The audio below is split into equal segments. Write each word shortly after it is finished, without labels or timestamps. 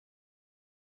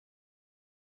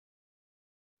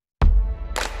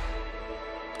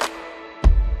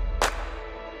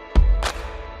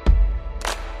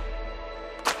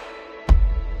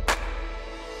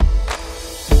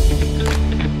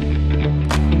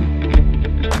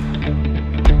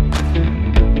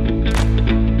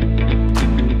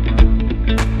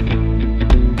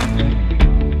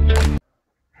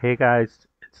Hey guys,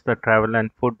 it's the travel and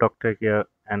food doctor here,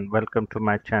 and welcome to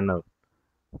my channel.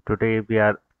 Today we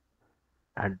are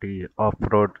at the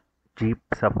off-road Jeep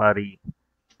Safari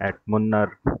at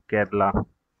Munnar, Kerala.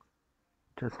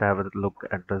 Just have a look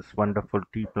at this wonderful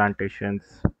tea plantations,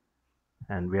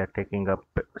 and we are taking a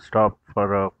stop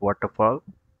for a waterfall.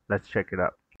 Let's check it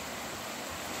out.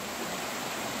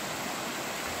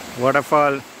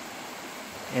 Waterfall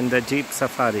in the Jeep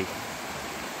Safari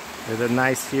with a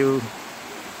nice view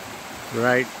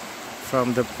right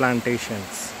from the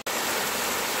plantations.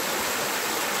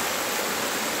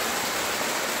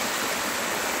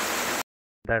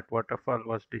 That waterfall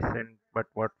was decent, but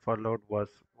what followed was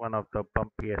one of the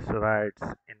bumpiest rides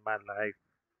in my life.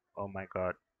 Oh my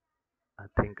god, I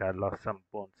think I lost some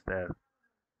bones there.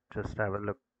 Just have a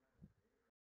look.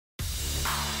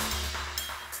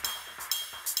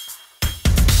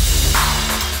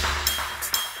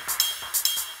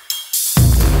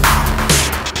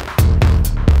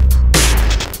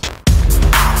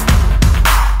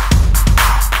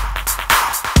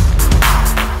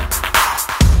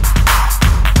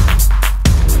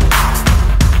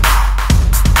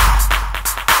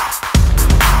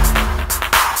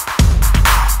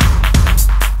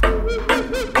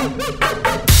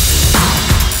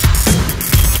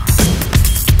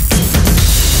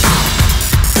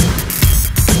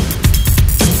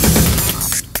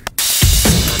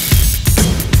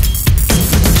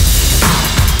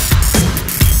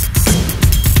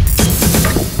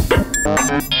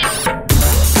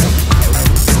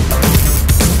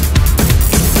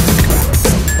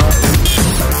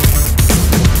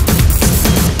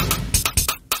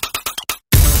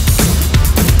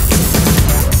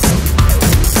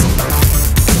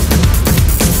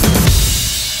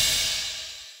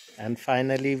 And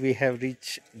finally, we have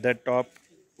reached the top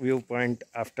viewpoint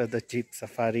after the Jeep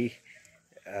Safari.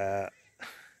 Uh,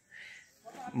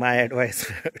 my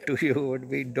advice to you would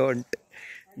be do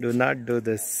not do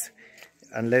this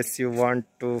unless you want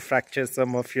to fracture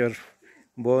some of your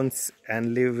bones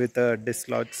and live with a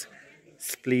dislodged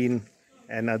spleen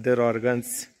and other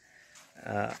organs.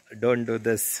 Don't do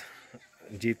this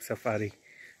Jeep Safari.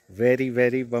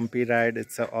 Very bumpy ride.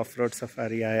 It's a off-road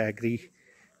safari, I agree,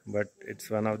 but it's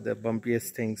one of the bumpiest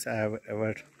things I have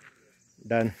ever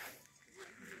done.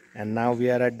 And now we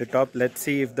are at the top. Let's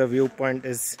see if the viewpoint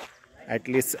is at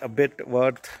least a bit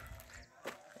worth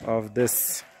of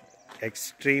this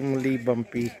extremely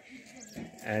bumpy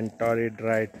and torrid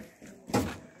ride.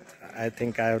 I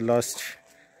think I have lost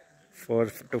 4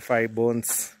 to 5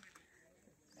 bones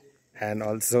and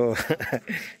also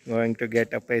going to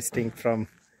get a pasting from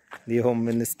the Home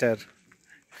Minister.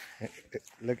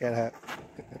 Look at her.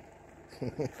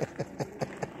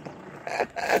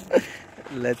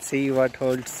 Let's see what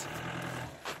holds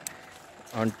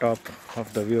on top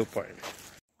of the viewpoint.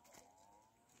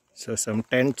 So some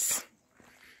tents,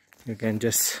 you can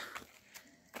just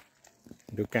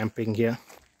do camping here.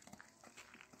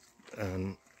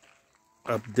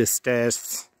 Up the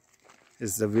stairs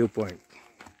is the viewpoint.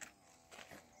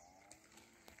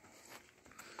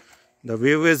 The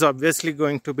view is obviously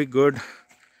going to be good,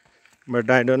 but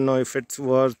I don't know if it's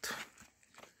worth,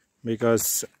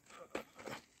 because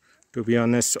to be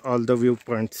honest, all the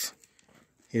viewpoints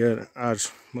here are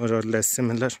more or less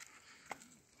similar.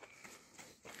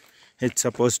 It's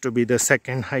supposed to be the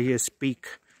second highest peak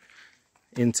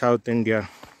in South India,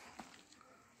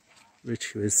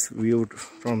 which is viewed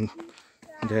from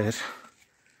there.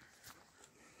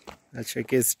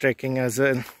 Ashik is trekking as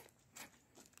well.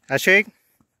 Ashik,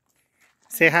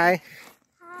 say hi.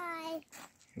 Hi.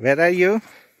 Where are you?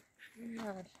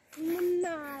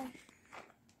 Munnar.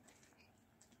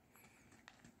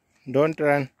 Don't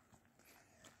run.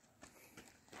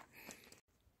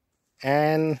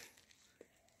 And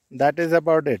that is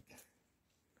about it.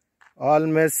 All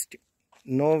missed,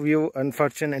 no view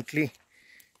unfortunately.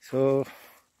 So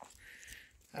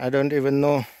I don't even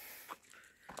know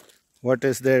what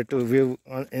is there to view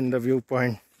in the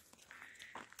viewpoint.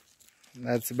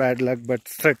 That's bad luck, but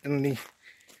certainly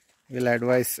will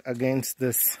advise against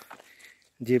this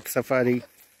Jeep Safari.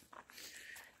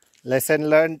 Lesson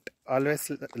learned,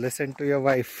 always listen to your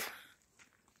wife.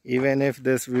 Even if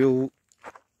this view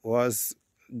was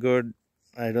good,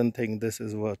 I don't think this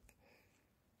is worth.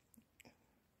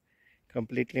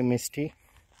 Completely misty.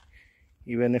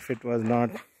 Even if it was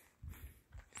not,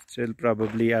 still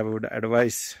probably I would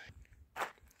advise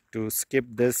to skip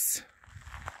this.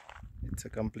 It's a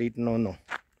complete no-no.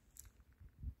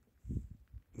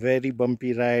 Very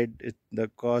bumpy ride. The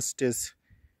cost is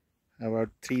about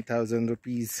 3,000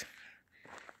 rupees,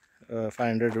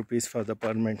 500 rupees for the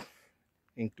permit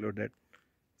included.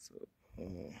 So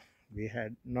We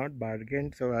had not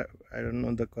bargained, so I don't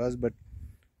know the cost, but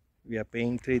we are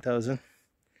paying 3,000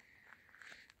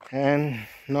 and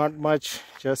not much,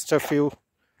 just a few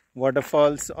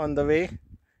waterfalls on the way.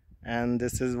 And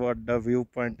this is what the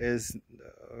viewpoint is.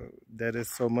 There is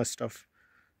so much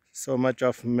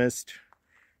of mist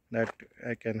that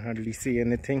I can hardly see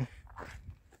anything.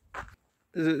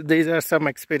 These are some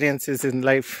experiences in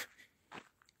life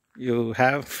you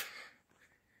have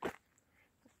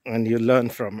and you learn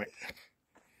from it.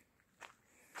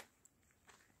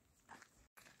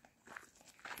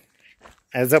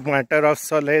 As a matter of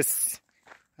solace,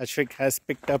 Ashvik has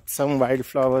picked up some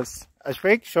wildflowers.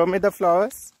 Ashvik, show me the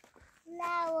flowers.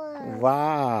 Flowers.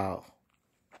 Wow,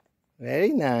 very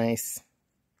nice.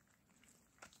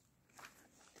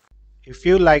 If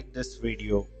you like this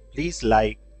video, please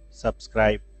like,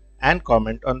 subscribe and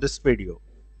comment on this video.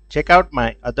 Check out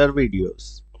my other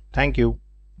videos. Thank you.